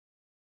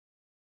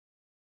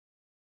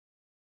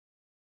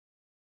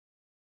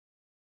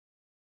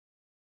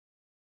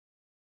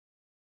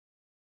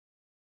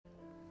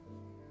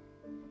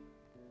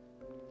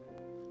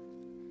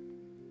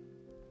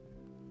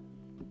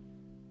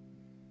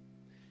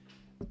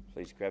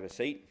Please grab a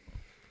seat.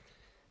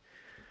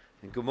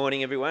 And good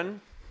morning,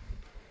 everyone.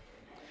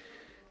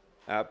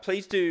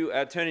 Please do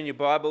turn in your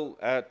Bible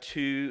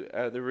to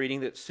the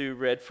reading that Sue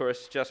read for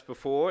us just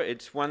before.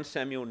 It's 1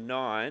 Samuel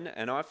 9,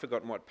 and I've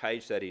forgotten what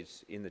page that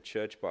is in the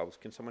church Bibles.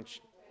 Can someone...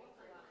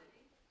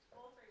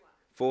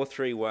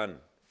 431.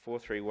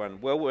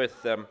 431. Well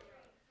worth...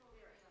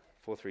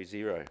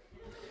 430.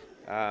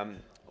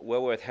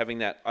 Well worth having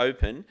that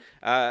open.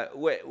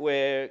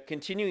 We're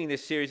continuing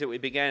this series that we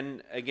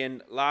began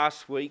again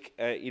last week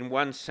in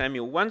 1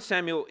 Samuel. 1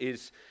 Samuel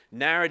is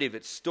narrative,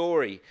 it's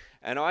story,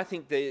 and I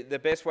think the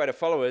best way to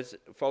follow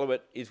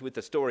it is with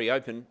the story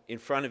open in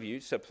front of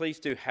you, so please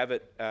do have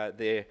it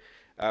there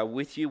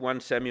with you, 1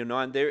 Samuel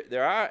 9.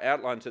 There are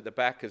outlines at the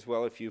back as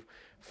well if you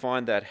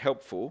find that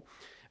helpful.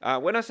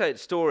 When I say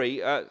it's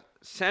story,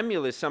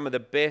 Samuel is some of the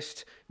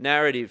best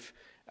narrative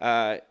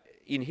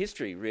in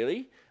history,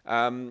 really.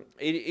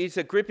 It is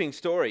a gripping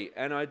story,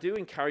 and I do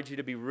encourage you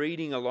to be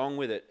reading along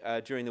with it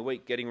during the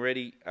week, getting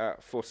ready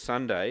for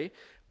Sunday.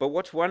 But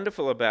what's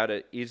wonderful about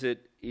it is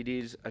it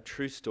is a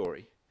true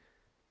story,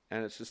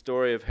 and it's a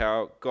story of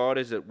how God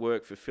is at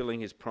work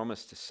fulfilling his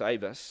promise to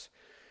save us,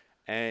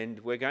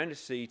 and we're going to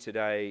see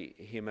today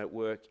him at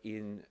work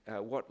in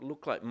what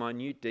look like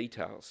minute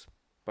details,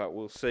 but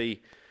we'll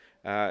see,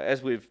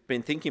 as we've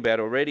been thinking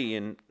about already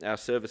in our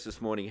service this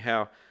morning,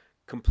 how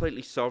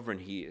completely sovereign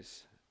he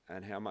is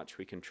and how much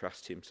we can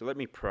trust him. So let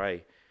me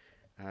pray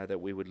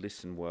that we would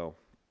listen well.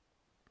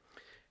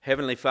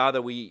 Heavenly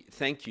Father, we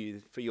thank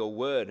you for your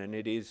word, and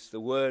it is the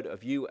word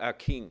of you, our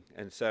King.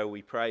 And so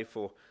we pray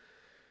for,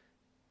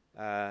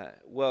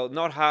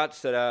 not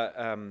hearts that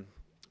are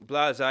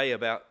blasé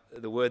about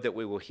the word that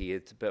we will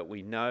hear, but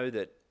we know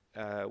that,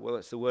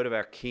 it's the word of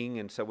our King,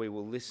 and so we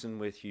will listen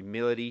with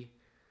humility.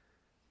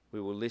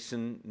 We will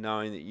listen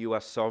knowing that you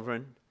are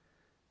sovereign.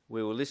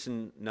 We will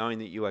listen knowing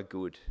that you are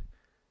good.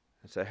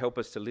 And so help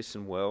us to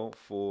listen well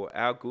for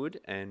our good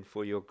and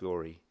for your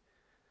glory.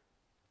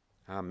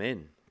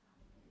 Amen.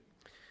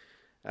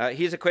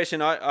 Here's a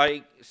question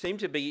I seem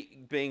to be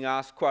being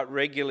asked quite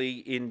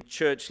regularly in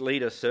church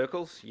leader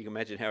circles. You can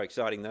imagine how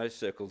exciting those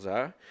circles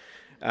are.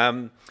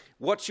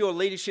 What's your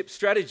leadership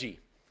strategy?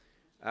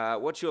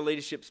 What's your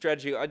leadership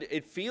strategy?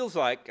 It feels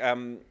like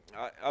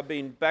I've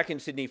been back in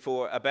Sydney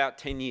for about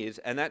 10 years,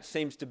 and that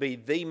seems to be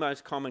the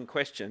most common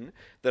question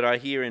that I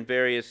hear in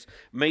various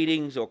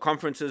meetings or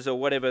conferences or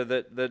whatever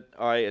that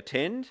I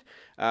attend.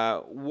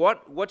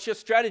 What's your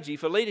strategy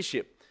for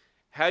leadership?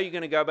 How are you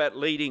going to go about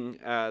leading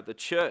the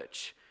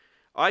church?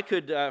 I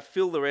could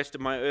fill the rest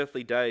of my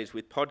earthly days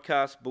with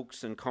podcasts,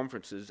 books and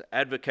conferences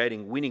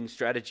advocating winning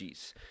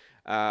strategies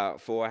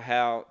for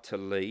how to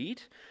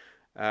lead.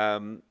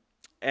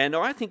 And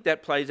I think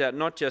that plays out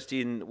not just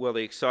in, the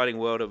exciting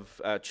world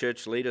of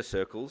church leader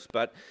circles,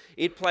 but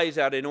it plays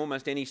out in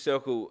almost any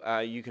circle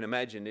you can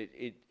imagine.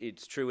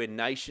 It's true in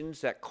nations,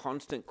 that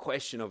constant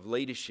question of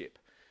leadership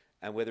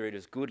and whether it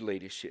is good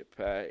leadership.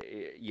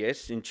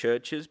 Yes, in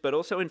churches, but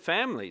also in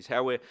families,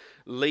 how we're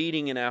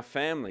leading in our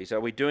families. Are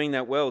we doing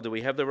that well? Do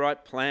we have the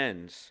right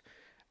plans?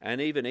 And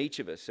even each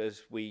of us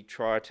as we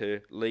try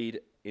to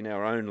lead in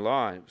our own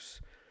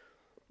lives.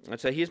 And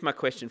so here's my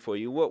question for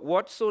you.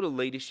 What sort of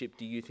leadership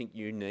do you think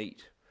you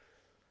need?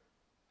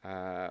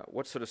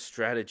 What sort of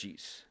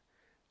strategies?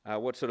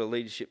 What sort of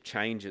leadership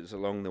changes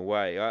along the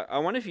way? I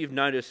wonder if you've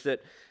noticed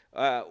that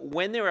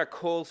when there are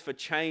calls for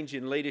change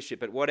in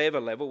leadership at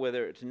whatever level,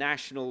 whether it's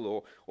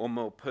national or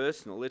more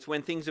personal, it's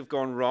when things have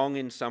gone wrong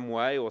in some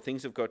way or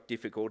things have got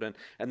difficult and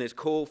there's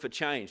call for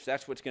change.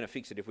 That's what's going to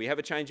fix it. If we have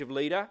a change of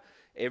leader,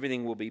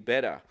 everything will be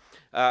better.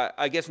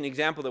 I guess an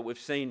example that we've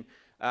seen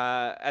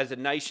as a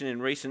nation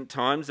in recent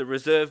times, the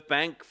Reserve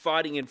Bank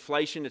fighting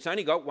inflation. It's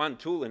only got one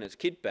tool in its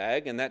kit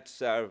bag, and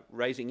that's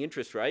raising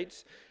interest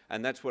rates,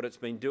 and that's what it's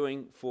been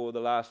doing for the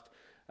last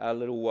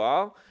little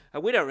while.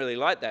 We don't really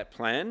like that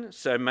plan,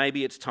 so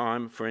maybe it's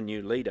time for a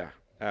new leader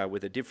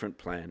with a different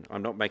plan.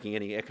 I'm not making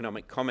any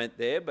economic comment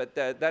there, but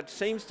that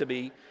seems to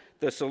be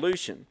the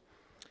solution.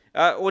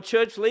 Or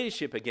church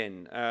leadership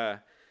again.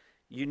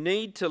 You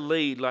need to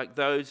lead like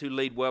those who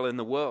lead well in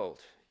the world.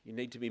 You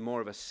need to be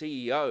more of a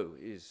CEO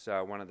is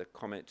one of the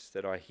comments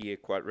that I hear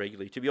quite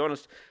regularly. To be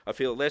honest, I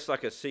feel less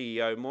like a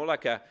CEO, more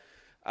like a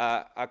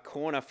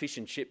corner fish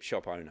and chip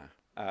shop owner.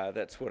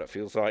 That's what it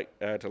feels like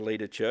to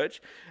lead a church.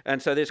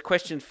 And so there's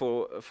questions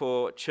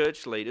for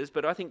church leaders,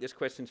 but I think there's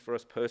questions for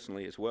us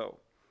personally as well.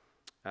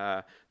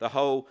 The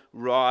whole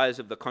rise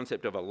of the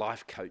concept of a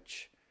life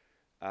coach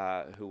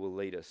who will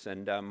lead us.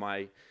 And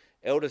my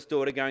eldest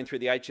daughter going through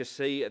the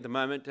HSC at the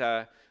moment,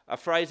 a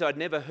phrase I'd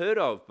never heard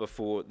of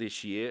before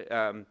this year.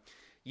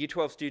 Year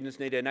 12 students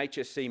need an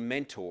HSC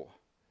mentor,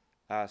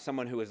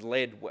 someone who has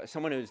led,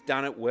 someone who's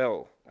done it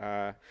well.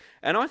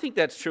 And I think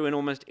that's true in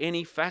almost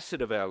any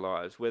facet of our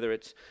lives, whether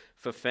it's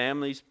for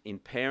families, in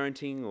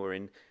parenting or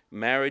in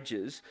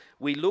marriages.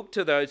 We look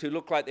to those who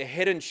look like they're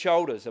head and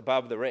shoulders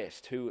above the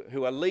rest,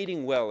 who are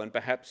leading well, and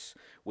perhaps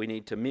we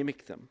need to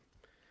mimic them.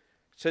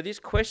 So this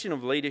question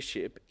of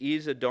leadership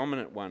is a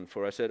dominant one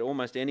for us at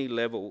almost any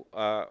level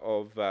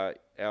of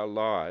our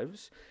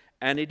lives,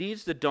 And it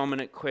is the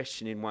dominant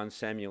question in 1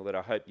 Samuel that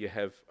I hope you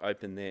have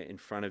open there in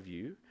front of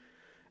you.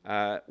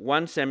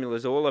 1 Samuel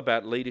is all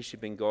about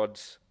leadership in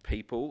God's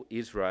people,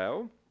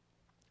 Israel.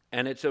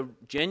 And it's a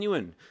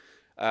genuine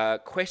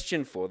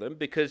question for them,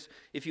 because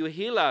if you were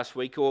here last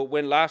week or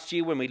last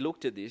year when we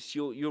looked at this,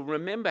 you'll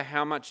remember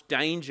how much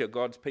danger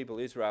God's people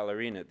Israel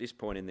are in at this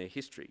point in their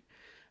history.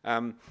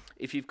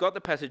 If you've got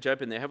the passage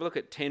open there, have a look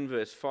at 10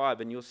 verse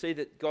 5 and you'll see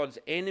that God's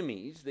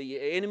enemies, the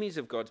enemies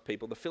of God's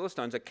people, the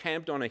Philistines, are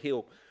camped on a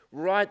hill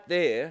right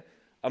there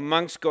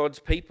amongst God's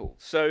people.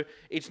 So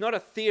it's not a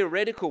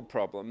theoretical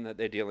problem that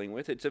they're dealing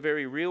with, it's a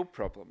very real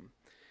problem.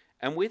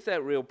 And with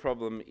that real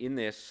problem in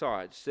their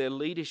sights, their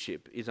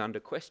leadership is under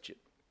question.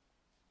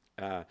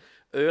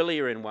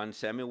 Earlier in 1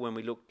 Samuel, when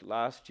we looked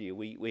last year,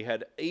 we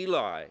had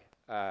Eli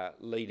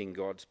leading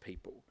God's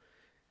people.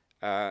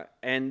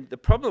 And the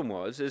problem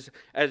was,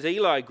 as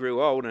Eli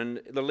grew old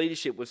and the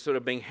leadership was sort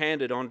of being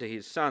handed on to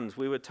his sons,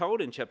 we were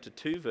told in chapter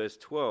 2, verse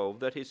 12,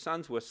 that his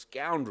sons were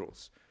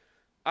scoundrels,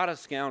 utter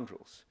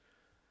scoundrels,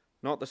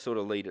 not the sort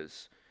of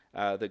leaders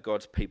that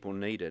God's people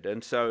needed.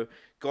 And so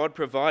God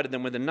provided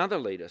them with another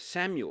leader,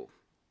 Samuel.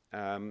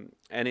 And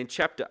in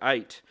chapter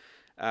 8,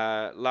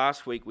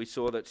 last week we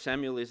saw that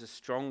Samuel is a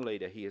strong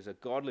leader. He is a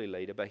godly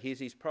leader, but here's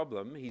his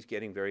problem. He's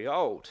getting very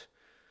old.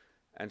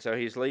 And so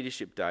his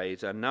leadership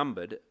days are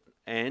numbered.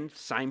 And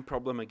same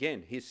problem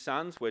again. His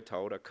sons, we're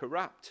told, are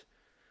corrupt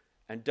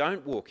and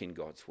don't walk in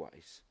God's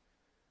ways.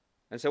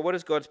 And so what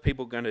is God's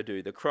people going to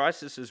do? The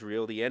crisis is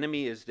real. The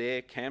enemy is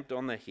there, camped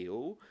on the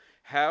hill.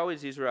 How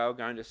is Israel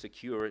going to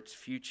secure its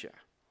future?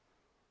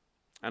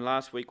 And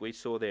last week we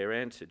saw their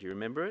answer. Do you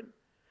remember it?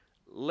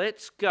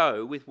 Let's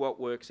go with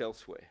what works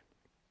elsewhere.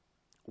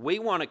 We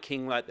want a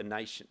king like the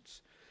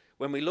nations.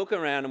 When we look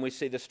around and we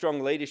see the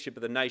strong leadership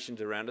of the nations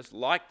around us,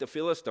 like the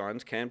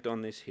Philistines camped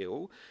on this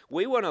hill,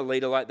 we want a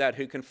leader like that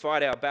who can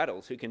fight our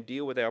battles, who can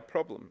deal with our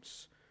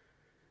problems.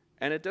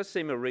 And it does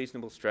seem a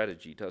reasonable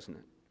strategy, doesn't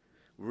it?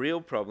 Real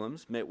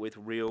problems met with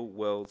real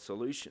world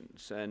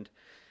solutions. And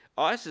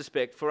I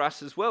suspect for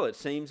us as well, it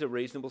seems a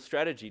reasonable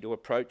strategy to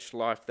approach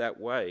life that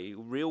way.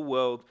 Real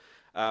world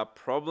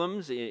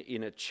problems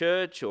in a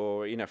church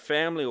or in a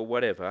family or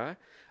whatever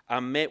are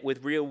met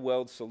with real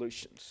world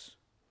solutions.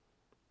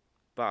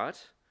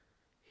 But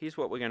here's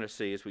what we're going to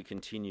see as we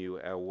continue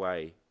our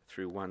way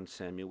through 1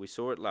 Samuel. We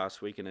saw it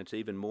last week and it's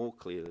even more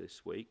clear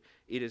this week.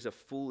 It is a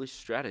foolish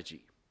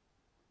strategy.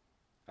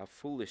 A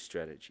foolish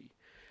strategy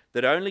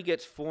that only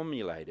gets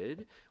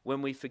formulated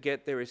when we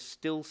forget there is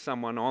still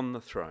someone on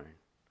the throne.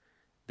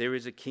 There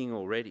is a king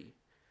already.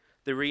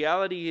 The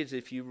reality is,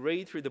 if you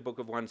read through the book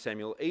of 1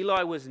 Samuel,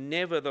 Eli was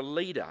never the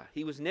leader.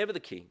 He was never the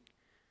king.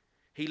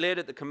 He led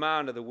at the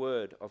command of the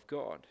word of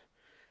God.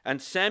 And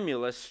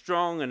Samuel, as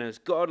strong and as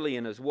godly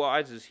and as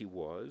wise as he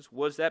was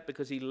that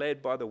because he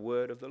led by the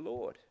word of the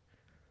Lord.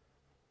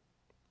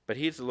 But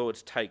here's the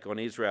Lord's take on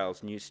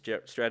Israel's new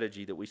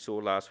strategy that we saw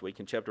last week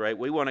in chapter 8.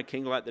 We want a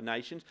king like the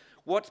nations.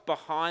 What's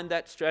behind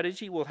that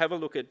strategy? We'll have a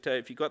look at,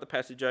 if you've got the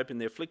passage open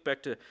there, flick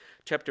back to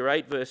chapter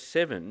 8, verse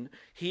 7.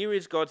 Here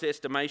is God's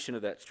estimation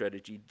of that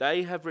strategy.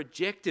 They have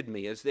rejected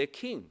me as their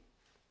king.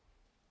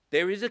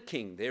 There is a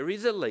king, there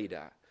is a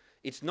leader.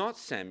 It's not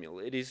Samuel,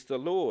 it is the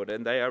Lord,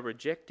 and they are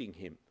rejecting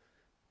him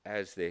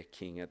as their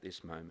king at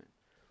this moment.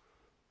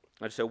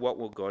 And so what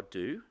will God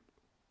do?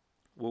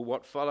 Well,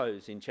 what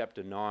follows in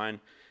chapter 9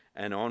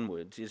 and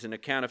onwards is an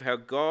account of how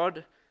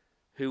God,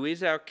 who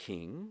is our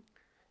king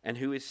and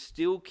who is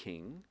still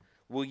king,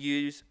 will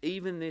use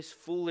even this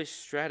foolish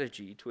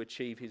strategy to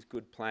achieve his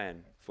good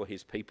plan for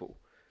his people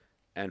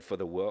and for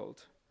the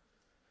world.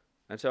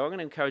 And so I'm going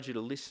to encourage you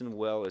to listen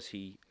well as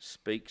he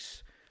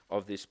speaks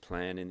of this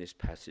plan in this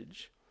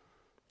passage.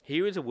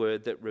 Here is a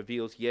word that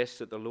reveals, yes,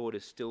 that the Lord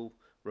is still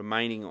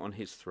remaining on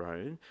his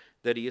throne,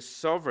 that he is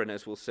sovereign,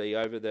 as we'll see,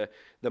 over the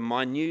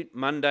minute,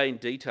 mundane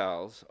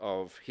details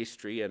of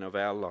history and of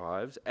our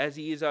lives, as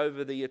he is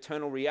over the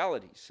eternal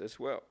realities as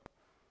well.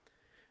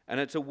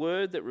 And it's a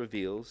word that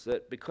reveals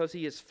that because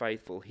he is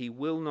faithful, he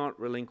will not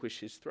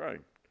relinquish his throne,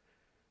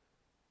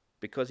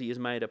 because he has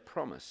made a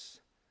promise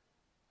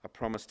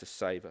to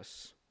save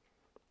us.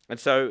 And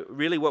so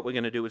really what we're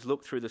going to do is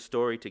look through the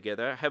story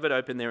together, have it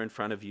open there in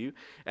front of you,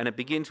 and it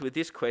begins with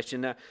this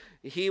question. Now,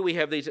 here we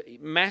have these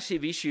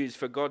massive issues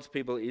for God's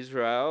people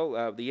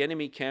Israel, the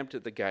enemy camped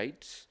at the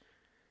gates,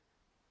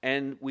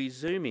 and we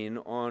zoom in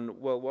on,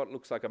 well, what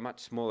looks like a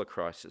much smaller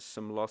crisis,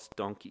 some lost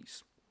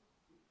donkeys.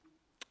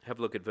 Have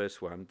a look at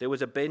verse 1. There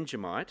was a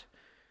Benjamite,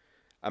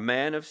 a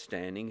man of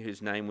standing,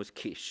 whose name was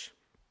Kish.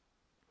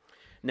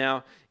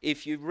 Now,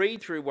 if you read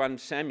through 1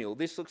 Samuel,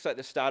 this looks like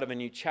the start of a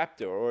new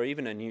chapter or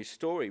even a new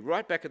story.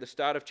 Right back at the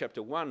start of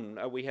chapter 1,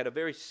 we had a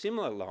very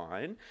similar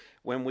line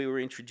when we were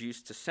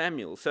introduced to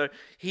Samuel. So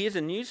here's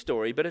a new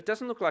story, but it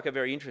doesn't look like a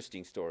very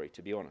interesting story,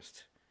 to be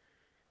honest.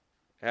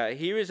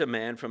 Here is a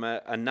man from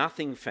a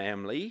nothing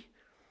family,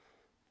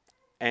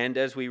 and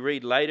as we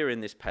read later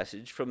in this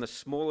passage, from the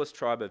smallest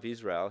tribe of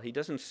Israel. He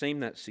doesn't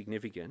seem that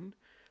significant,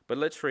 but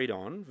let's read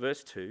on.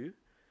 Verse 2,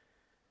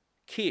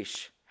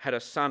 Kish had a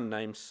son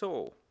named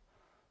Saul,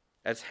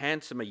 as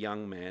handsome a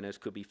young man as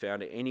could be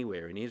found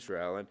anywhere in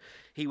Israel, and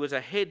he was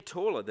a head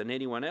taller than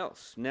anyone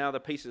else. Now the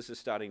pieces are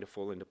starting to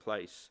fall into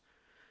place.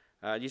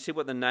 Do you see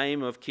what the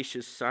name of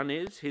Kish's son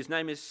is? His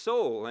name is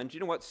Saul, and do you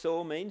know what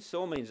Saul means?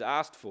 Saul means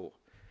asked for.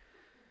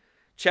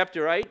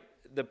 Chapter 8,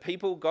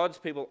 God's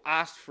people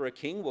asked for a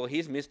king. Well,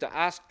 here's Mr.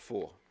 Asked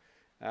For.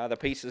 The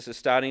pieces are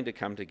starting to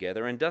come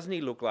together, and doesn't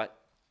he look like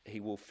he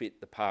will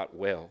fit the part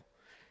well?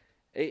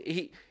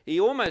 He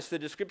almost, the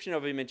description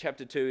of him in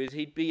chapter 2 is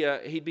he'd be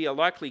a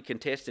likely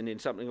contestant in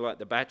something like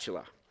The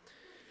Bachelor.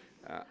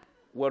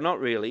 Well, not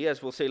really.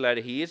 As we'll see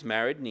later, he is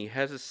married and he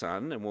has a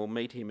son, and we'll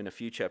meet him in a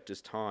few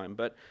chapters' time.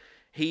 But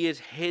he is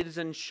heads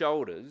and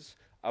shoulders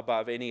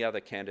above any other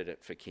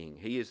candidate for king.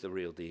 He is the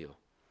real deal.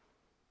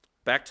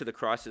 Back to the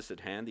crisis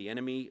at hand. The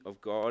enemy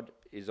of God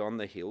is on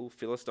the hill.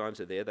 Philistines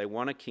are there. They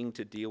want a king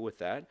to deal with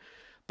that.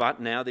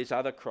 But now this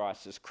other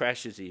crisis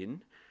crashes in.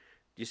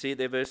 Do you see it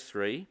there, verse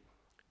 3?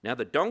 Now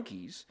the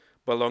donkeys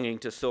belonging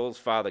to Saul's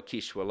father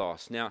Kish were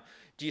lost. Now,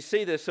 do you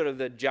see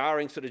the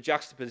jarring sort of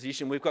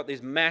juxtaposition? We've got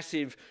this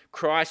massive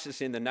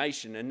crisis in the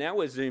nation, and now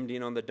we're zoomed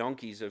in on the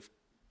donkeys of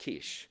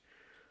Kish.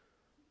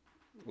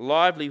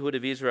 Livelihood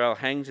of Israel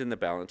hangs in the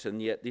balance,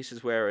 and yet this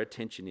is where our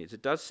attention is.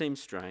 It does seem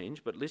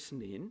strange, but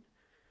listen in,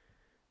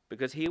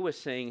 because here we're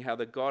seeing how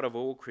the God of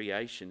all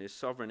creation is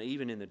sovereign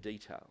even in the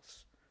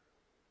details.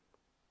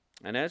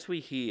 And as we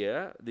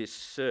hear this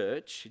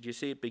search, do you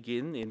see it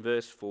begin in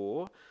verse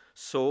 4?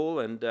 Saul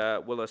and,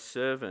 a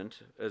servant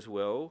as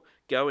well,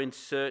 go in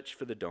search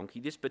for the donkey.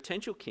 This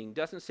potential king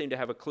doesn't seem to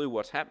have a clue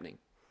what's happening.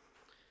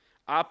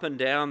 Up and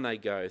down they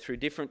go, through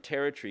different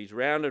territories,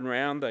 round and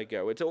round they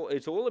go.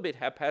 It's all a bit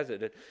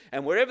haphazard.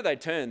 And wherever they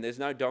turn, there's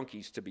no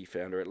donkeys to be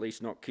found, or at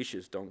least not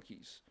Kish's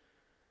donkeys.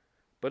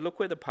 But look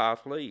where the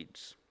path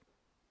leads.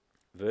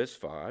 Verse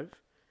 5,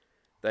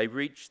 they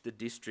reach the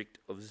district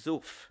of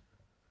Zuph.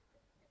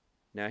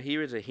 Now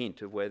here is a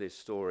hint of where this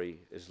story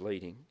is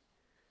leading.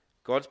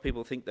 God's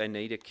people think they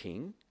need a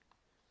king.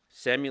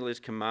 Samuel is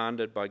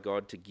commanded by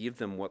God to give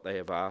them what they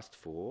have asked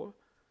for.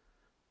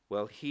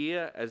 Well,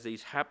 here, as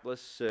these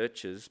hapless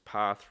searchers'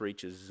 path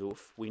reaches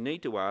Zuph, we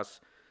need to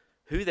ask,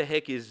 who the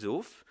heck is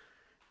Zuph,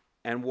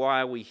 and why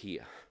are we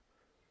here?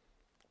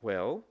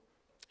 Well,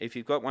 if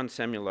you've got 1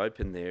 Samuel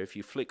open there, if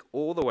you flick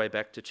all the way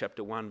back to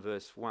chapter 1,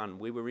 verse 1,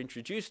 we were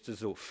introduced to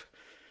Zuph.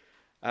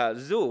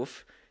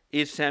 Zuph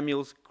is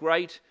Samuel's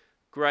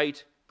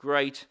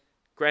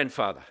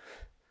great-great-great-grandfather.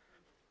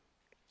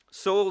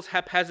 Saul's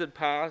haphazard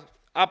path,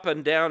 up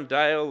and down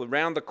dale,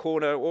 around the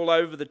corner, all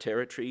over the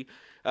territory,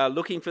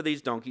 looking for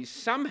these donkeys.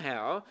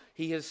 Somehow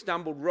he has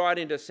stumbled right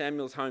into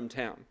Samuel's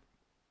hometown,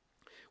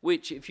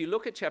 which, if you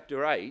look at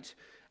chapter 8,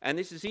 and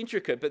this is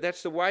intricate, but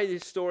that's the way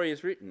this story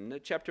is written.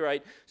 At chapter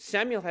 8,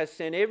 Samuel has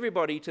sent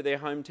everybody to their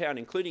hometown,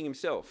 including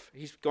himself.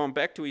 He's gone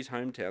back to his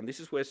hometown.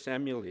 This is where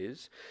Samuel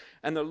is.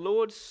 And the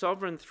Lord's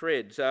sovereign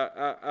threads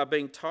are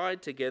being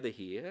tied together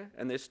here,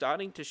 and they're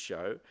starting to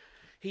show.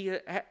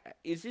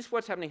 Is this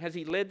what's happening? Has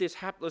he led this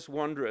hapless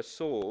wanderer,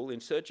 Saul, in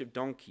search of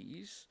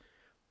donkeys,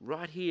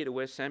 right here to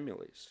where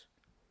Samuel is?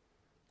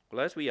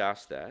 Well, as we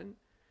ask that,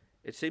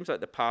 it seems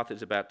like the path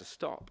is about to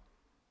stop.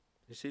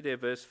 You see there,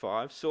 verse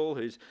 5, Saul,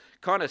 who's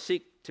kind of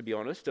sick, to be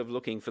honest, of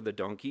looking for the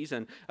donkeys,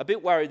 and a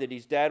bit worried that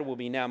his dad will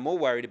be now more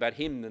worried about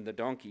him than the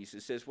donkeys,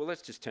 it says, well,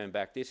 let's just turn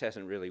back. This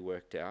hasn't really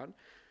worked out.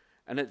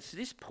 And at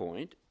this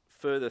point,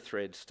 further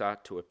threads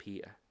start to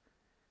appear.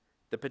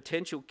 The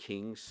potential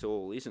king,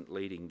 Saul, isn't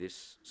leading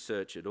this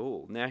search at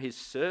all. Now his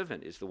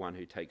servant is the one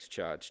who takes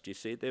charge. Do you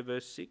see it there,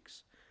 verse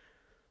 6?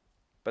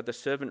 But the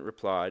servant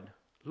replied,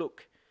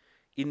 look,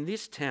 in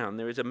this town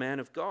there is a man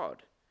of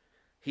God.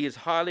 He is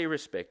highly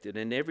respected,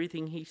 and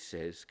everything he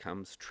says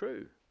comes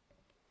true.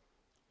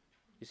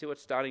 You see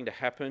what's starting to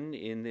happen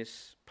in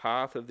this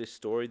path of this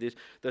story?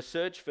 The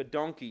search for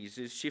donkeys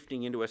is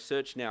shifting into a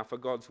search now for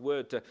God's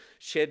word to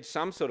shed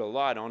some sort of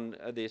light on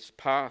this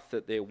path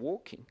that they're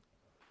walking.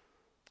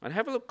 And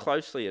have a look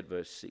closely at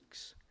verse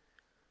 6.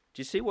 Do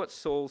you see what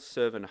Saul's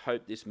servant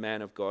hoped this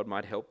man of God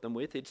might help them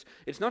with? It's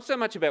not so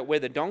much about where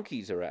the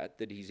donkeys are at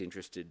that he's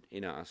interested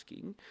in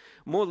asking.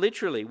 More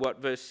literally, what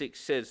verse 6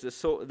 says,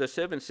 the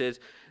servant says,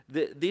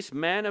 that this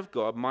man of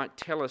God might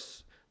tell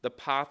us the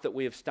path that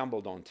we have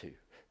stumbled onto.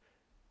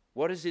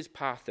 What is this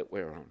path that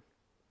we're on?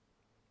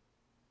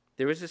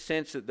 There is a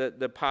sense that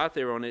the path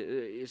they're on,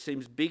 it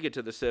seems bigger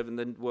to the servant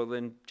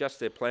than just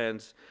their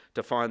plans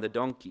to find the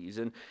donkeys.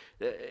 And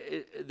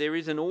there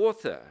is an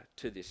author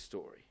to this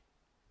story.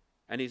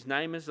 And his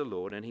name is the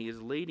Lord, and he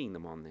is leading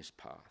them on this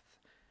path.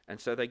 And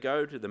so they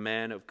go to the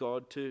man of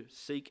God to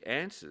seek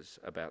answers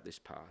about this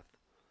path.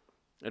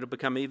 It'll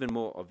become even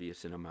more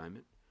obvious in a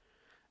moment.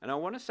 And I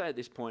want to say at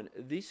this point,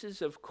 this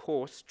is of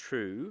course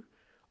true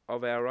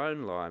of our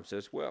own lives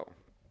as well.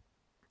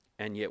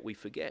 And yet we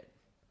forget.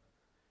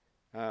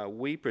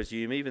 We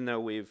presume, even though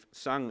we've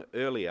sung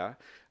earlier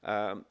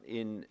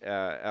in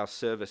our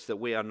service that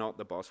we are not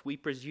the boss, we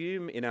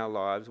presume in our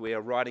lives we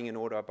are writing an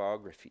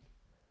autobiography.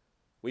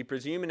 We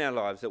presume in our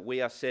lives that we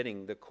are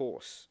setting the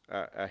course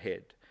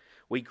ahead.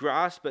 We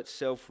grasp at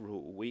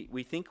self-rule.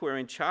 We think we're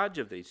in charge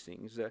of these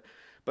things.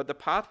 but the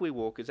path we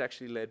walk is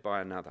actually led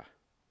by another.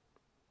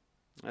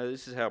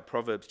 This is how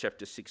Proverbs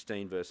chapter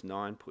 16 verse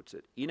 9 puts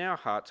it. In our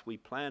hearts we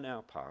plan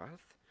our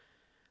path,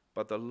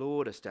 but the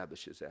Lord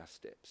establishes our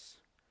steps.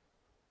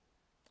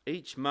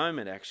 Each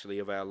moment actually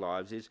of our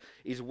lives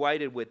is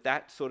weighted with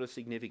that sort of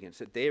significance,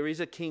 that there is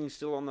a king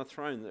still on the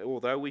throne,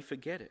 although we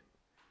forget it.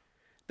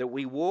 That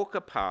we walk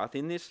a path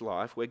in this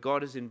life where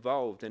God is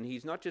involved, and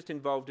he's not just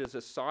involved as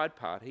a side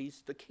part,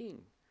 he's the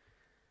king.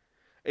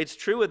 It's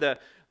true of the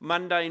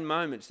mundane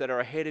moments that are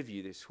ahead of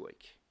you this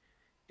week.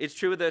 It's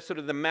true of the sort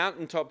of the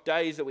mountaintop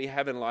days that we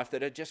have in life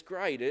that are just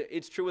great.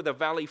 It's true of the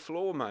valley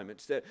floor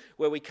moments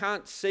where we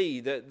can't see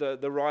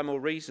the rhyme or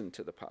reason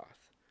to the path.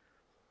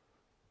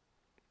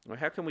 Well,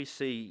 how can we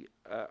see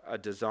a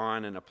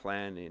design and a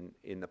plan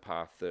in the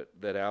path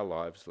that our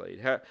lives lead?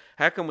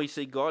 How can we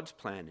see God's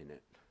plan in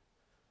it?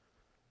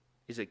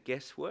 Is it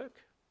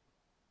guesswork?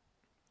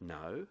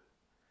 No.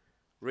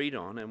 Read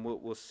on and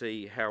we'll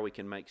see how we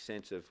can make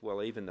sense of,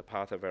 well, even the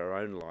path of our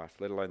own life,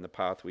 let alone the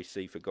path we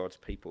see for God's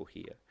people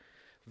here.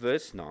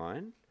 Verse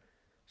 9,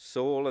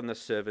 Saul and the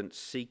servants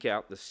seek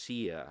out the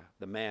seer,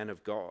 the man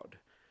of God.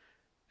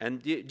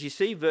 And do you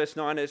see verse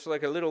 9? It's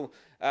like a little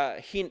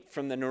hint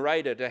from the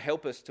narrator to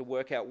help us to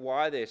work out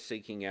why they're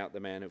seeking out the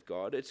man of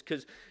God. It's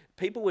because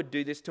people would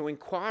do this to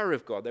inquire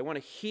of God. They want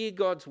to hear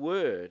God's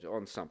word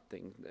on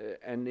something.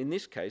 And in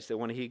this case, they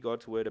want to hear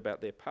God's word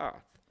about their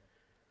path.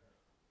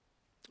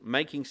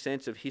 Making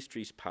sense of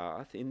history's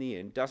path, in the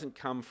end, doesn't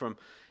come from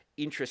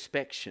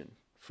introspection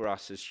for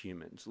us as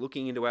humans,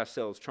 looking into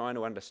ourselves, trying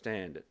to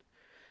understand it.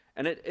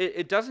 And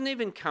it doesn't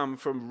even come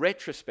from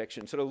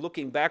retrospection, sort of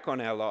looking back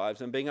on our lives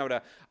and being able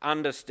to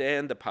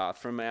understand the path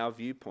from our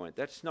viewpoint.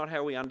 That's not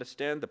how we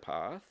understand the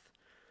path.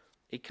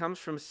 It comes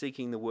from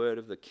seeking the word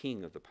of the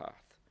king of the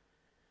path,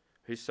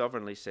 who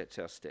sovereignly sets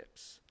our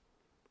steps.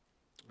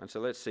 And so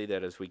let's see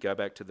that as we go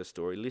back to the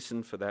story.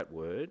 Listen for that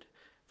word.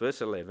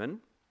 Verse 11.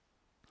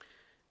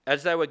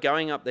 As they were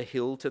going up the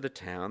hill to the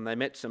town, they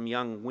met some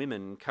young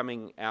women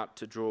coming out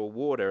to draw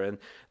water, and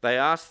they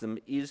asked them,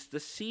 "Is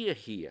the seer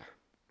here?"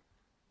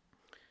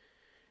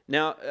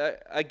 Now,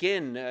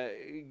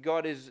 again,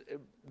 God is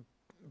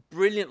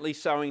brilliantly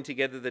sewing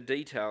together the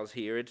details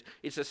here.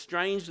 It's a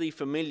strangely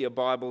familiar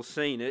Bible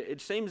scene.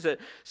 It seems that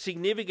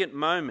significant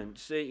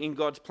moments in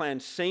God's plan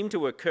seem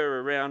to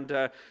occur around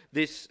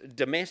this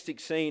domestic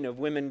scene of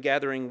women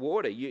gathering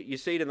water. You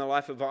see it in the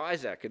life of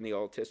Isaac in the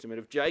Old Testament,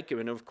 of Jacob,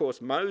 and of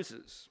course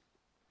Moses.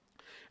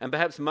 And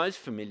perhaps most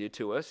familiar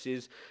to us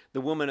is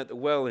the woman at the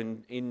well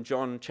in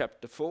John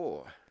chapter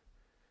 4.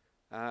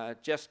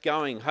 Just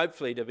going,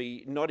 hopefully, to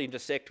be not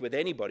intersect with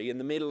anybody in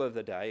the middle of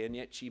the day, and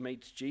yet she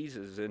meets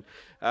Jesus and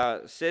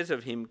says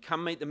of him,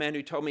 "Come meet the man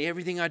who told me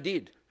everything I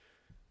did."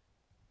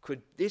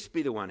 Could this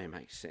be the one who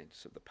makes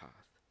sense of the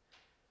path?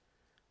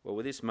 Well,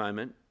 will this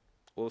moment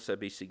also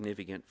be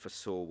significant for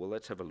Saul? Well,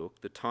 let's have a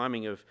look. The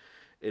timing of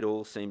it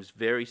all seems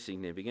very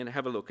significant.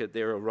 Have a look at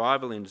their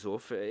arrival in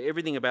Zuph.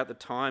 Everything about the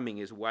timing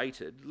is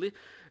weighted.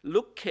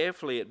 Look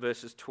carefully at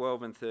verses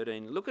 12 and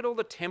 13. Look at all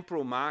the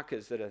temporal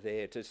markers that are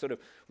there to sort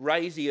of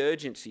raise the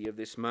urgency of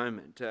this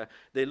moment.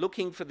 They're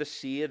looking for the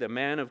seer, the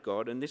man of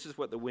God, and this is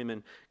what the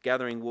women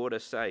gathering water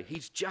say.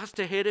 He's just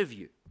ahead of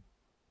you.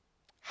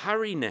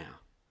 Hurry now.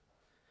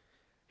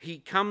 He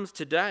comes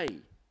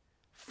today.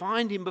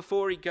 Find him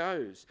before he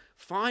goes.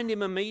 Find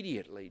him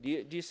immediately.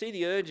 Do you see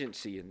the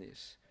urgency in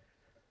this?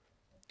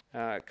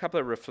 A couple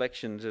of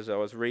reflections as I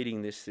was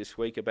reading this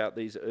week about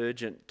these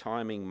urgent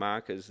timing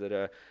markers that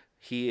are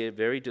here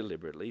very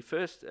deliberately.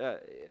 First,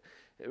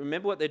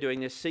 remember what they're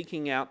doing. They're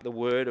seeking out the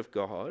word of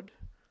God.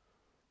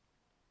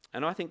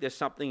 And I think there's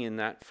something in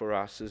that for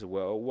us as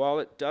well. While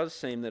it does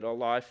seem that our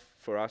life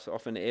for us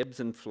often ebbs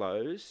and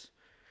flows,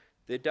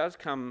 there does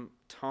come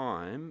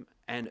time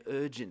and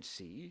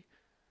urgency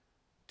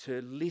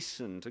to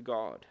listen to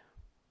God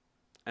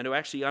and to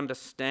actually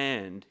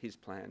understand his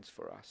plans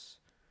for us.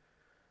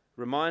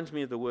 Reminds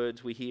me of the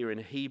words we hear in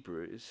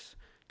Hebrews.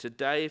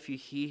 Today, if you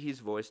hear his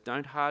voice,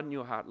 don't harden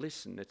your heart.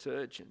 Listen, it's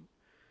urgent.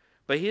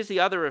 But here's the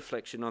other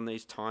reflection on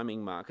these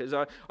timing markers.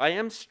 I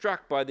am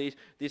struck by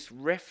this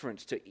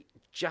reference to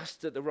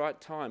just at the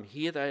right time.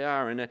 Here they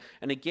are. And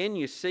again,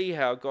 you see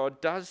how God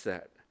does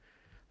that.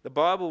 The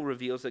Bible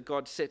reveals that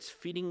God sets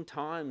fitting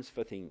times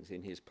for things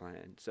in his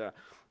plans.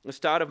 The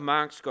start of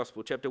Mark's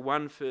Gospel, chapter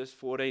 1, verse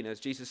 14,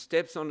 as Jesus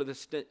steps onto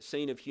the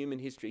scene of human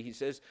history, he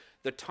says,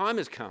 "The time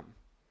has come.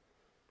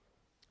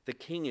 The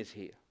King is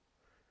here."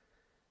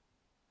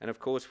 And of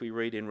course, we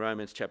read in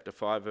Romans chapter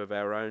 5 of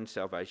our own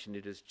salvation,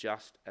 it is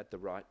just at the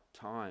right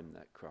time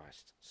that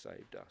Christ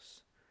saved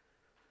us.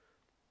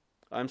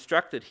 I'm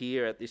struck that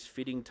here at this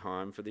fitting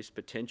time for this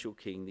potential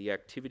king, the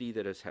activity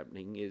that is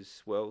happening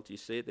is, well, do you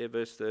see it there,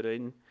 verse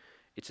 13?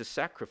 It's a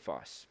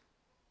sacrifice,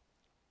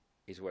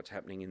 is what's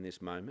happening in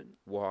this moment.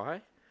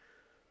 Why?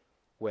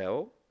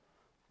 Well,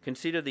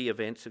 consider the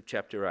events of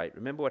chapter 8.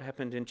 Remember what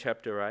happened in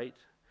chapter 8?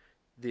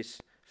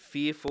 This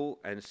fearful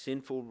and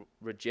sinful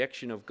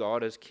rejection of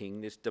God as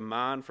king, this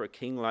demand for a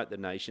king like the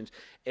nations.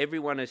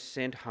 Everyone is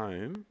sent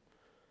home.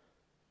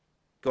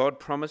 God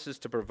promises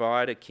to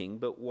provide a king,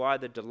 but why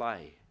the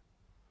delay?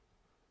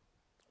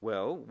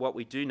 Well, what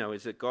we do know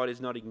is that God is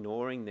not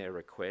ignoring their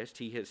request.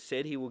 He has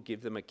said he will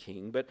give them a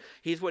king, but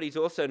here's what he's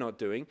also not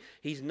doing.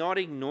 He's not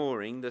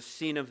ignoring the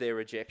sin of their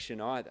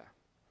rejection either.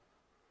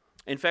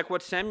 In fact,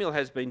 what Samuel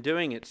has been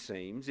doing, it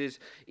seems, is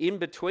in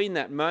between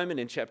that moment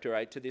in chapter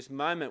 8 to this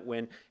moment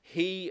when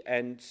he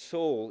and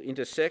Saul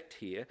intersect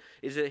here,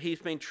 is that he's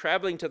been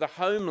travelling to the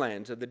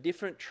homelands of the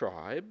different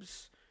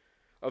tribes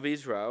of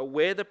Israel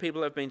where the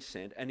people have been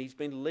sent, and he's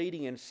been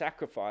leading in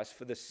sacrifice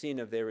for the sin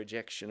of their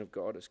rejection of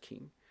God as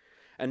king.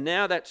 And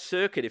now that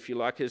circuit, if you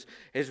like,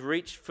 has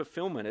reached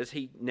fulfillment as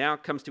he now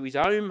comes to his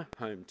own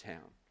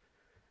hometown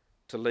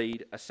to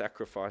lead a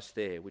sacrifice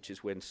there, which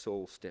is when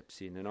Saul steps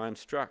in. And I am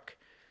struck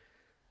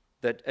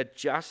that at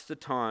just the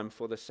time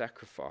for the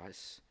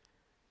sacrifice,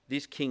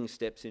 this king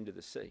steps into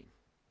the scene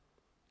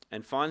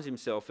and finds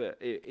himself,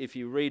 if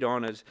you read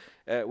on as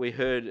we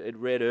heard it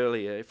read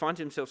earlier, he finds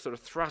himself sort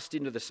of thrust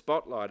into the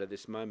spotlight at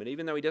this moment,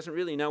 even though he doesn't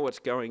really know what's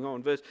going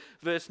on.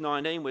 Verse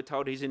 19, we're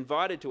told he's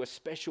invited to a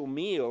special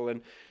meal,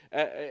 and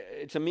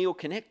it's a meal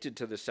connected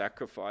to the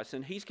sacrifice,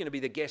 and he's going to be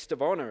the guest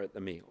of honour at the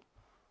meal.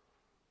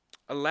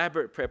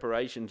 Elaborate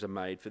preparations are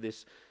made for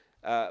this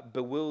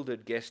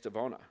bewildered guest of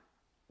honour.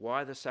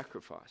 Why the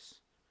sacrifice?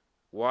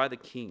 Why the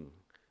king?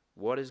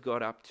 What is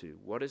God up to?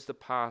 What is the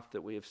path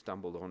that we have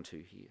stumbled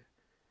onto here?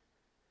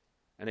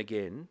 And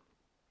again,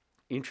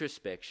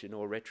 introspection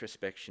or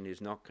retrospection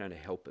is not going to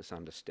help us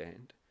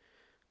understand.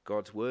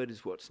 God's word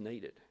is what's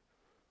needed.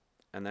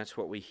 And that's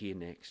what we hear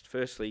next.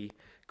 Firstly,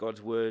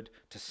 God's word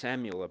to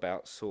Samuel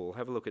about Saul.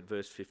 Have a look at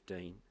verse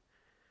 15.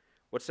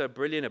 What's so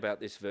brilliant about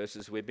this verse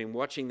as we've been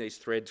watching these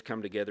threads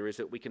come together is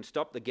that we can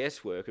stop the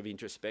guesswork of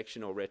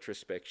introspection or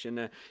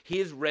retrospection.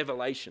 Here's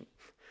revelation.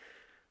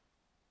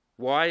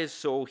 Why is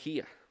Saul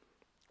here?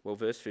 Well,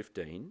 verse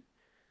 15.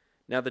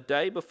 Now the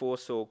day before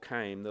Saul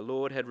came, the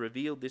Lord had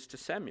revealed this to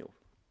Samuel.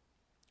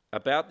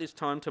 About this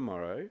time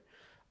tomorrow,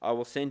 I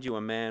will send you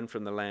a man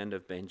from the land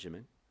of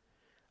Benjamin.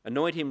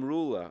 Anoint him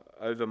ruler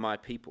over my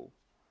people,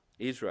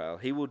 Israel.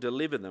 He will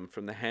deliver them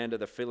from the hand of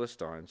the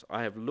Philistines.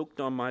 I have looked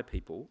on my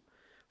people,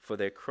 for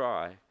their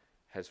cry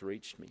has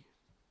reached me.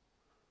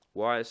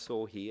 Why is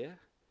Saul here?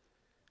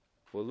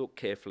 Well, look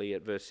carefully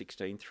at verse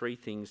 16. Three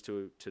things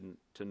to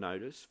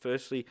notice.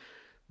 Firstly,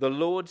 the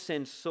Lord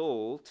sends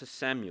Saul to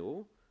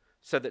Samuel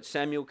so that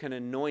Samuel can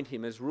anoint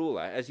him as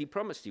ruler, as he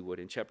promised he would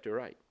in chapter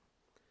 8.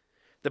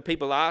 The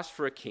people asked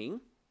for a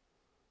king.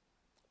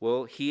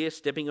 Well, here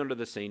stepping onto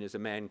the scene is a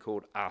man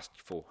called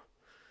Asked For.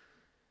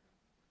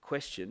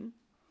 Question: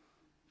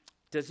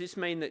 does this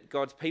mean that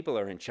God's people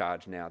are in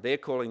charge now? They're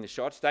calling the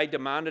shots. They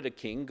demanded a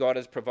king. God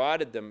has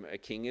provided them a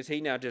king. Is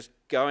he now just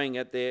going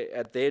at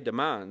their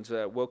demands?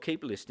 Well,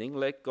 keep listening.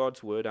 Let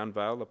God's word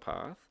unveil the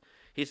path.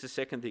 Here's the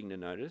second thing to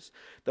notice.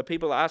 The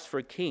people asked for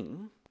a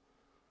king,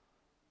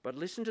 but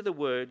listen to the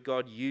word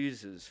God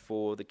uses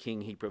for the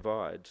king he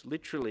provides.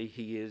 Literally,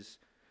 he is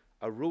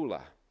a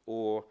ruler,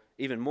 or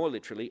even more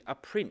literally, a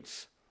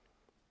prince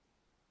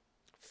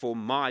for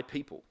my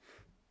people.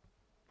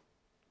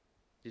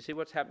 Do you see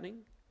what's happening?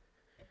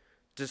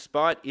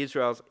 Despite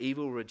Israel's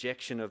evil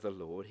rejection of the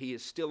Lord, he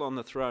is still on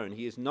the throne.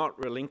 He is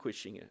not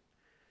relinquishing it.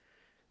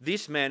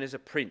 This man is a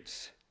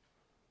prince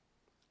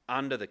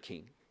under the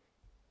king.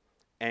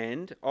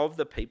 And of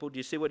the people, do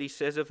you see what he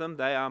says of them?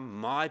 They are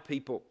my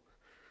people.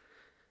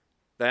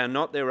 They are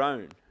not their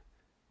own.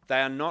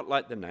 They are not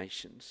like the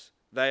nations.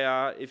 They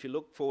are, if you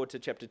look forward to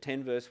chapter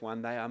 10, verse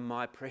 1, they are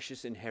my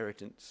precious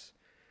inheritance.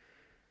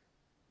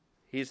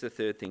 Here's the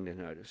third thing to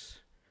notice.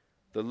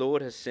 The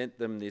Lord has sent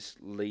them this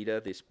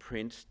leader, this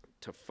prince,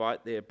 to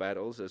fight their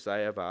battles as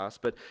they have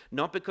asked, but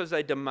not because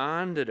they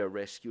demanded a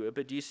rescuer.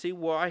 But do you see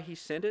why he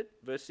sent it?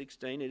 Verse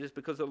 16, it is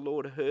because the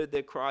Lord heard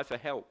their cry for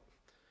help.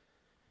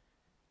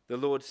 The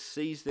Lord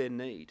sees their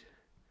need.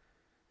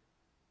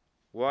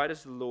 Why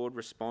does the Lord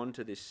respond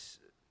to this,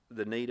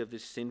 the need of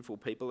this sinful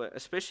people?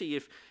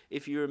 Especially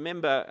if you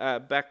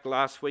remember back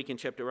last week in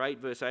chapter 8,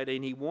 verse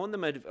 18, he warned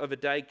them of a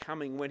day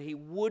coming when he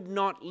would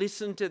not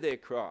listen to their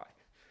cry.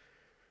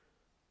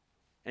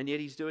 And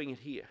yet he's doing it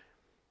here.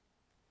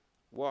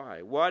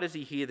 Why? Why does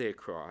he hear their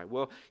cry?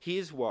 Well,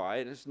 here's why.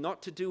 And it's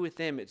not to do with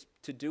them. It's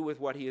to do with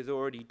what he has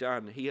already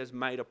done. He has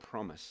made a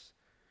promise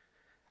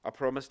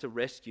to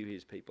rescue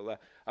his people,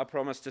 a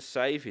promise to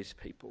save his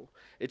people.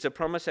 It's a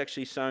promise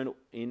actually sown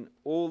in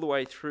all the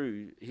way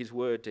through his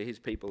word to his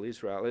people,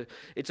 Israel.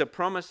 It's a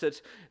promise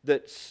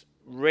that's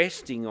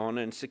resting on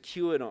and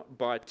secured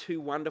by two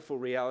wonderful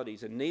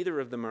realities, and neither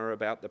of them are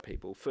about the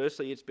people.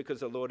 Firstly, it's because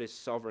the Lord is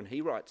sovereign.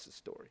 He writes the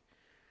story.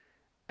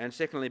 And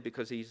secondly,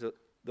 because the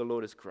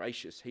Lord is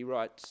gracious. He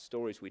writes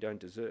stories we don't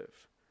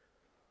deserve.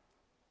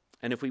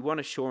 And if we want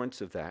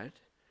assurance of that,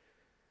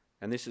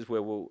 and this is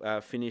where we'll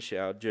finish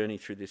our journey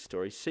through this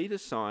story, see the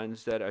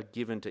signs that are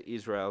given to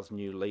Israel's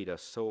new leader,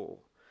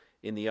 Saul,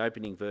 in the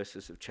opening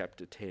verses of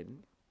chapter 10.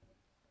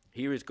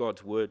 Here is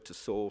God's word to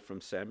Saul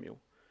from Samuel.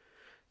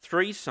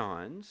 3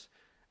 signs,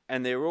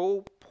 and they're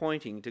all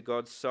pointing to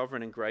God's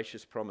sovereign and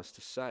gracious promise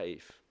to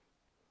save.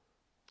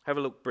 Have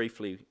a look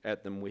briefly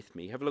at them with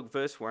me. Have a look,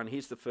 verse 1.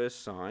 Here's the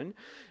first sign.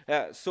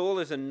 Saul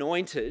is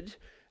anointed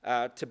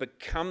to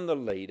become the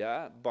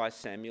leader by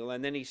Samuel,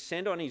 and then he's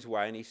sent on his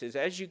way, and he says,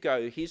 as you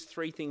go, here's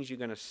 3 things you're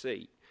going to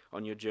see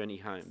on your journey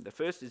home. The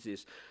first is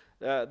this.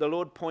 The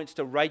Lord points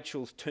to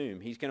Rachel's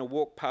tomb. He's going to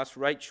walk past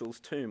Rachel's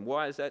tomb.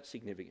 Why is that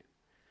significant?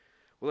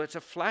 Well, it's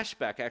a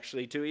flashback,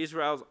 actually, to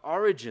Israel's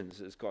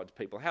origins as God's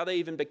people, how they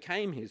even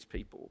became his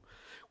people.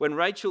 When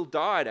Rachel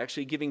died,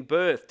 actually giving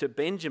birth to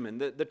Benjamin,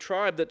 the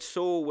tribe that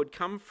Saul would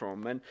come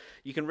from. And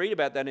you can read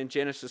about that in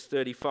Genesis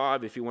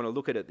 35 if you want to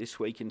look at it this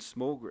week in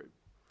small group.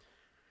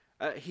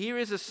 Here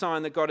is a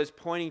sign that God is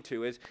pointing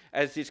to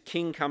as this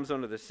king comes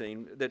onto the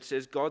scene that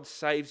says God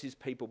saves his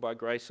people by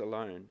grace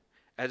alone.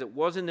 As it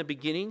was in the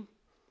beginning,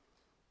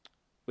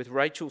 with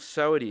Rachel,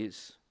 so it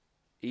is,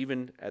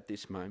 even at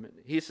this moment.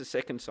 Here's the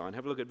second sign.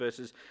 Have a look at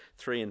verses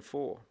 3 and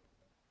 4.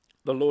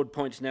 The Lord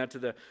points now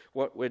to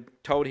what we're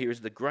told here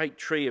is the great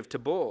tree of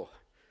Tabor.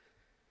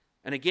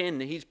 And again,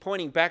 he's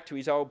pointing back to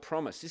his old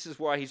promise. This is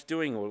why he's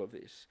doing all of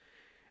this.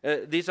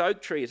 This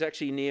oak tree is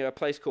actually near a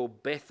place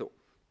called Bethel.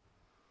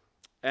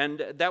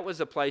 And that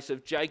was a place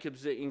of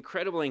Jacob's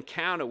incredible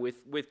encounter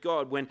with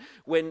God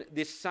when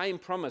this same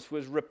promise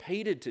was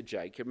repeated to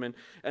Jacob.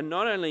 And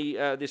not only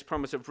this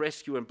promise of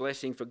rescue and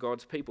blessing for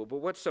God's people, but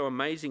what's so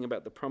amazing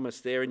about the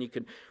promise there, and you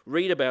can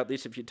read about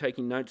this if you're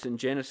taking notes in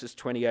Genesis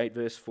 28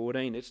 verse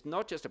 14, it's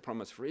not just a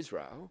promise for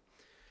Israel,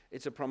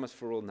 it's a promise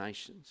for all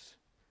nations.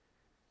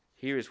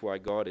 Here is why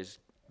God is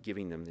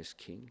giving them this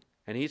king.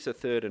 And here's the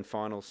third and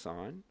final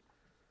sign,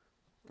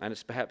 and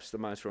it's perhaps the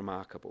most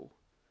remarkable.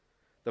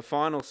 The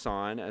final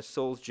sign, as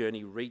Saul's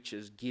journey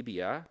reaches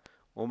Gibeah,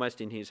 almost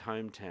in his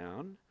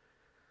hometown,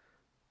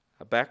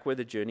 back where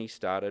the journey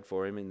started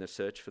for him in the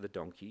search for the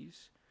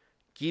donkeys.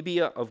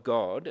 Gibeah of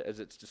God, as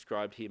it's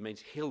described here,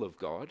 means hill of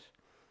God.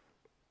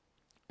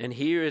 And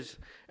here is,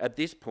 at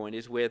this point,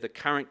 is where the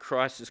current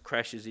crisis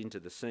crashes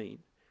into the scene.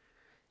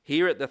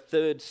 Here at the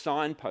third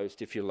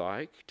signpost, if you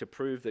like, to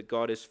prove that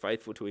God is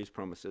faithful to his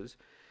promises,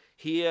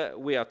 here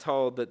we are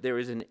told that there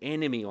is an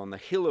enemy on the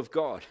hill of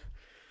God,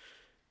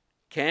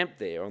 camped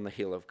there on the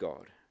hill of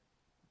God.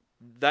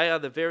 They are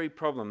the very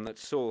problem that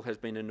Saul has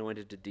been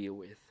anointed to deal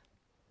with.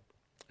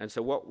 And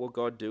so what will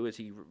God do as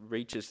he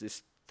reaches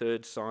this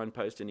third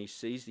signpost and he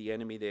sees the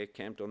enemy there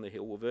camped on the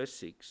hill? Well, verse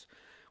 6,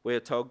 we are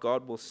told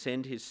God will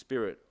send his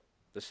spirit,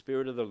 the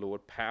Spirit of the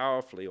Lord,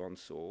 powerfully on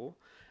Saul,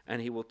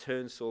 and he will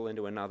turn Saul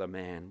into another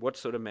man. What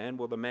sort of man?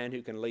 Well, the man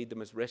who can lead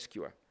them as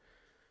rescuer.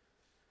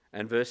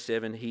 And verse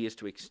 7, he is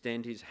to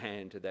extend his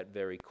hand to that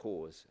very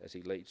cause as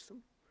he leads them.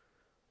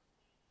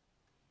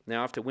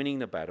 Now, after winning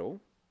the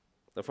battle,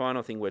 the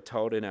final thing we're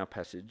told in our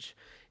passage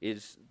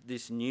is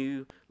this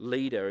new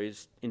leader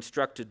is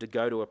instructed to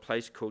go to a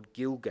place called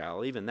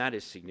Gilgal. Even that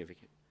is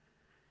significant.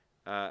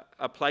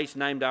 A place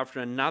named after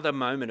another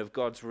moment of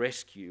God's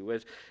rescue.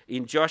 As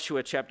in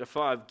Joshua chapter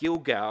 5,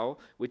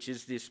 Gilgal, which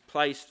is this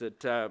place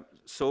that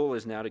Saul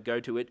is now to go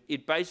to,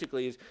 it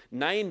basically is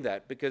named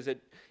that because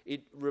it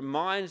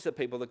reminds the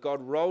people that God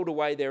rolled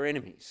away their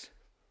enemies,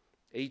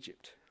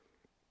 Egypt.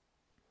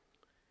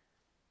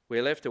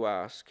 We're left to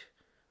ask,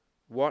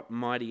 what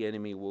mighty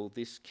enemy will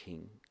this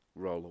king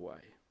roll away?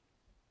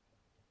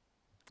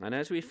 And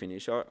as we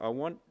finish, I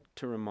want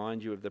to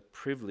remind you of the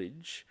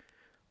privilege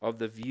of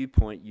the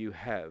viewpoint you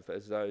have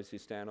as those who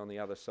stand on the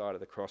other side of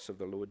the cross of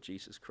the Lord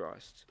Jesus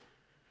Christ.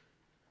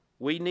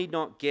 We need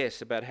not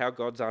guess about how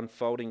God's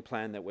unfolding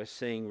plan that we're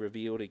seeing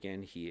revealed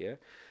again here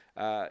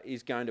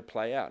is going to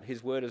play out.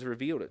 His word has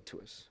revealed it to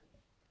us.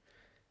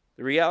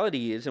 The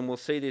reality is, and we'll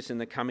see this in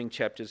the coming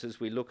chapters as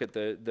we look at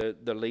the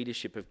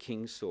leadership of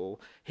King Saul,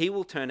 he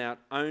will turn out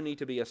only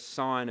to be a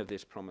sign of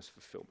this promise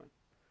fulfillment.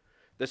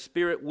 The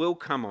Spirit will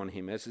come on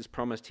him as is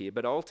promised here,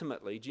 but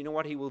ultimately, do you know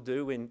what he will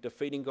do in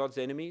defeating God's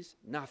enemies?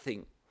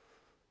 Nothing.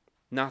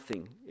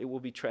 Nothing. It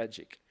will be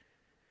tragic.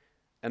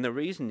 And the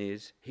reason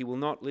is, he will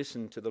not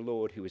listen to the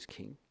Lord who is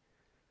king.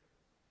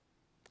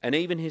 And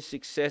even his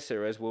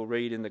successor, as we'll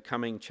read in the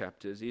coming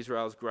chapters,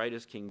 Israel's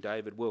greatest king,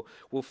 David, will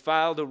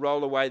fail to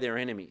roll away their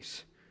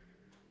enemies.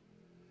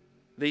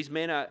 These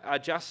men are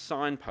just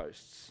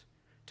signposts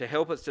to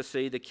help us to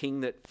see the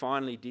king that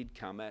finally did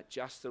come at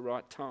just the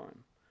right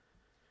time.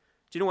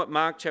 Do you know what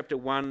Mark chapter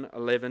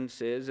 1:11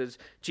 says? As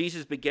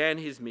Jesus began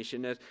his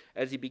mission,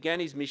 as he began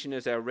his mission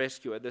as our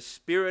rescuer, the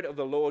Spirit of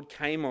the Lord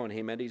came on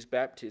him at his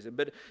baptism.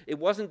 But it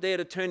wasn't there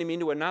to turn him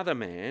into another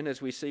man, as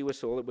we see with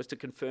Saul. It was to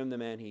confirm the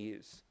man he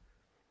is.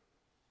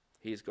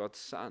 He is God's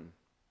Son.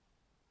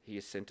 He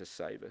is sent to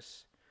save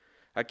us.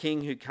 A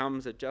king who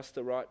comes at just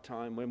the right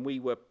time when we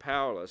were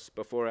powerless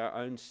before our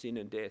own sin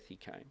and death, he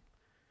came.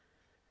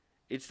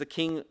 It's the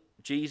King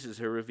Jesus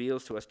who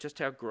reveals to us just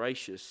how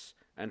gracious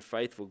and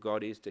faithful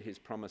God is to his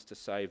promise to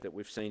save that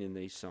we've seen in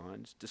these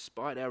signs,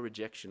 despite our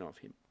rejection of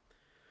him.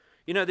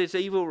 You know, this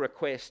evil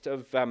request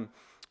of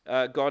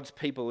God's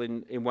people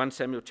in 1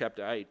 Samuel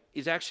chapter 8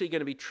 is actually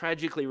going to be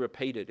tragically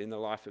repeated in the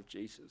life of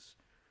Jesus.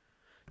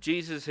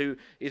 Jesus, who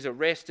is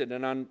arrested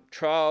and on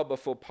trial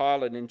before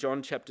Pilate in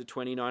John chapter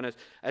 29,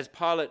 as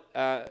Pilate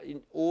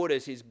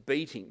orders his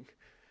beating,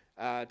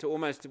 to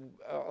almost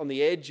on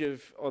the edge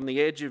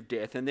of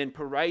death, and then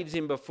parades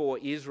him before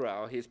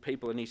Israel, his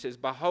people, and he says,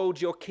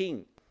 "Behold your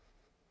king,"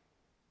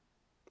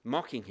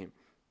 mocking him.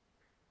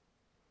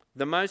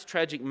 The most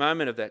tragic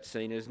moment of that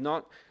scene is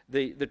not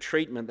the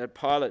treatment that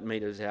Pilate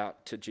metes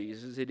out to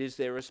Jesus. It is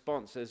their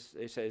response as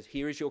he says,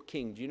 "Here is your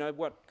king." Do you know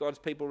what God's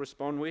people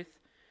respond with?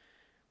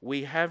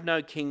 "We have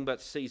no king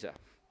but Caesar.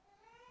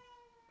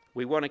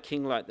 We want a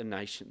king like the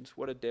nations."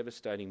 What a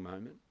devastating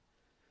moment.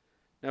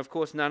 Now, of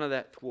course, none of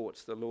that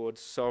thwarts the Lord's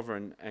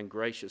sovereign and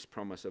gracious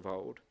promise of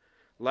old.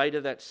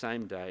 Later that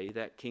same day,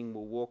 that king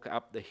will walk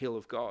up the hill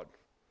of God,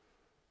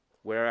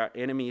 where our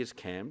enemy is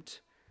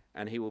camped,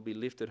 and he will be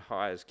lifted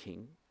high as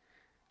king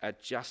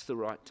at just the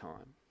right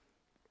time.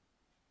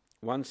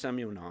 1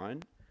 Samuel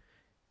 9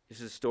 is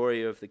the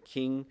story of the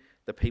king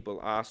the people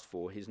asked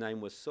for. His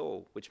name was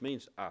Saul, which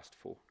means asked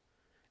for.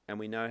 And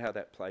we know how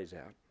that plays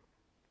out.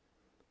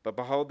 But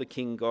behold, the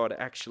king God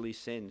actually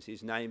sends.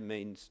 His name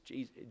means,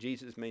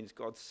 Jesus means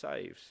God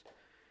saves.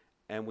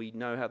 And we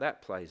know how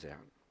that plays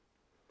out.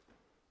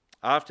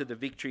 After the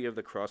victory of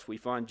the cross, we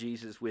find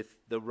Jesus with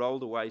the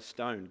rolled away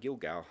stone,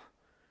 Gilgal,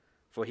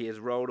 for he has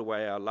rolled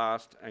away our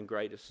last and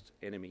greatest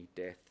enemy,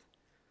 death.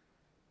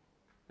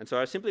 And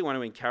so I simply want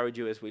to encourage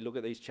you as we look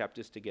at these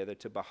chapters together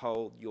to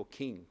behold your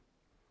king.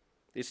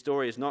 This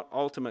story is not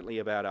ultimately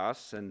about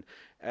us and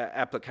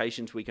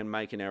applications we can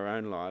make in our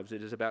own lives.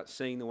 It is about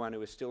seeing the one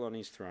who is still on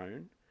his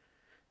throne,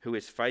 who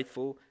is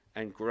faithful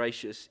and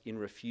gracious in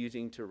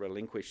refusing to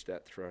relinquish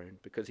that throne,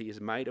 because he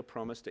has made a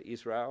promise to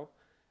Israel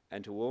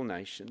and to all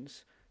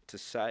nations to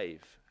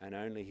save, and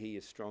only he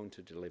is strong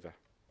to deliver.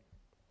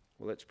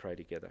 Well, let's pray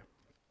together.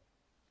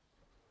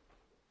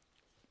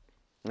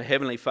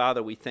 Heavenly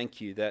Father, we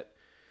thank you that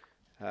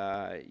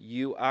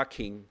you are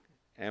king.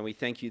 And we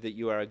thank you that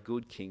you are a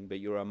good king, but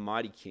you're a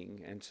mighty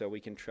king, and so we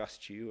can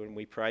trust you. And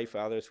we pray,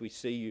 Father, as we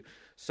see you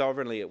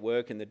sovereignly at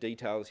work in the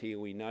details here,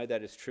 we know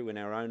that is true in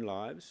our own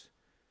lives,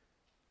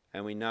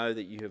 and we know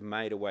that you have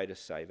made a way to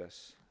save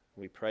us.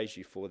 We praise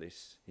you for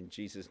this. In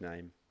Jesus'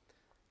 name,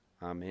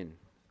 amen.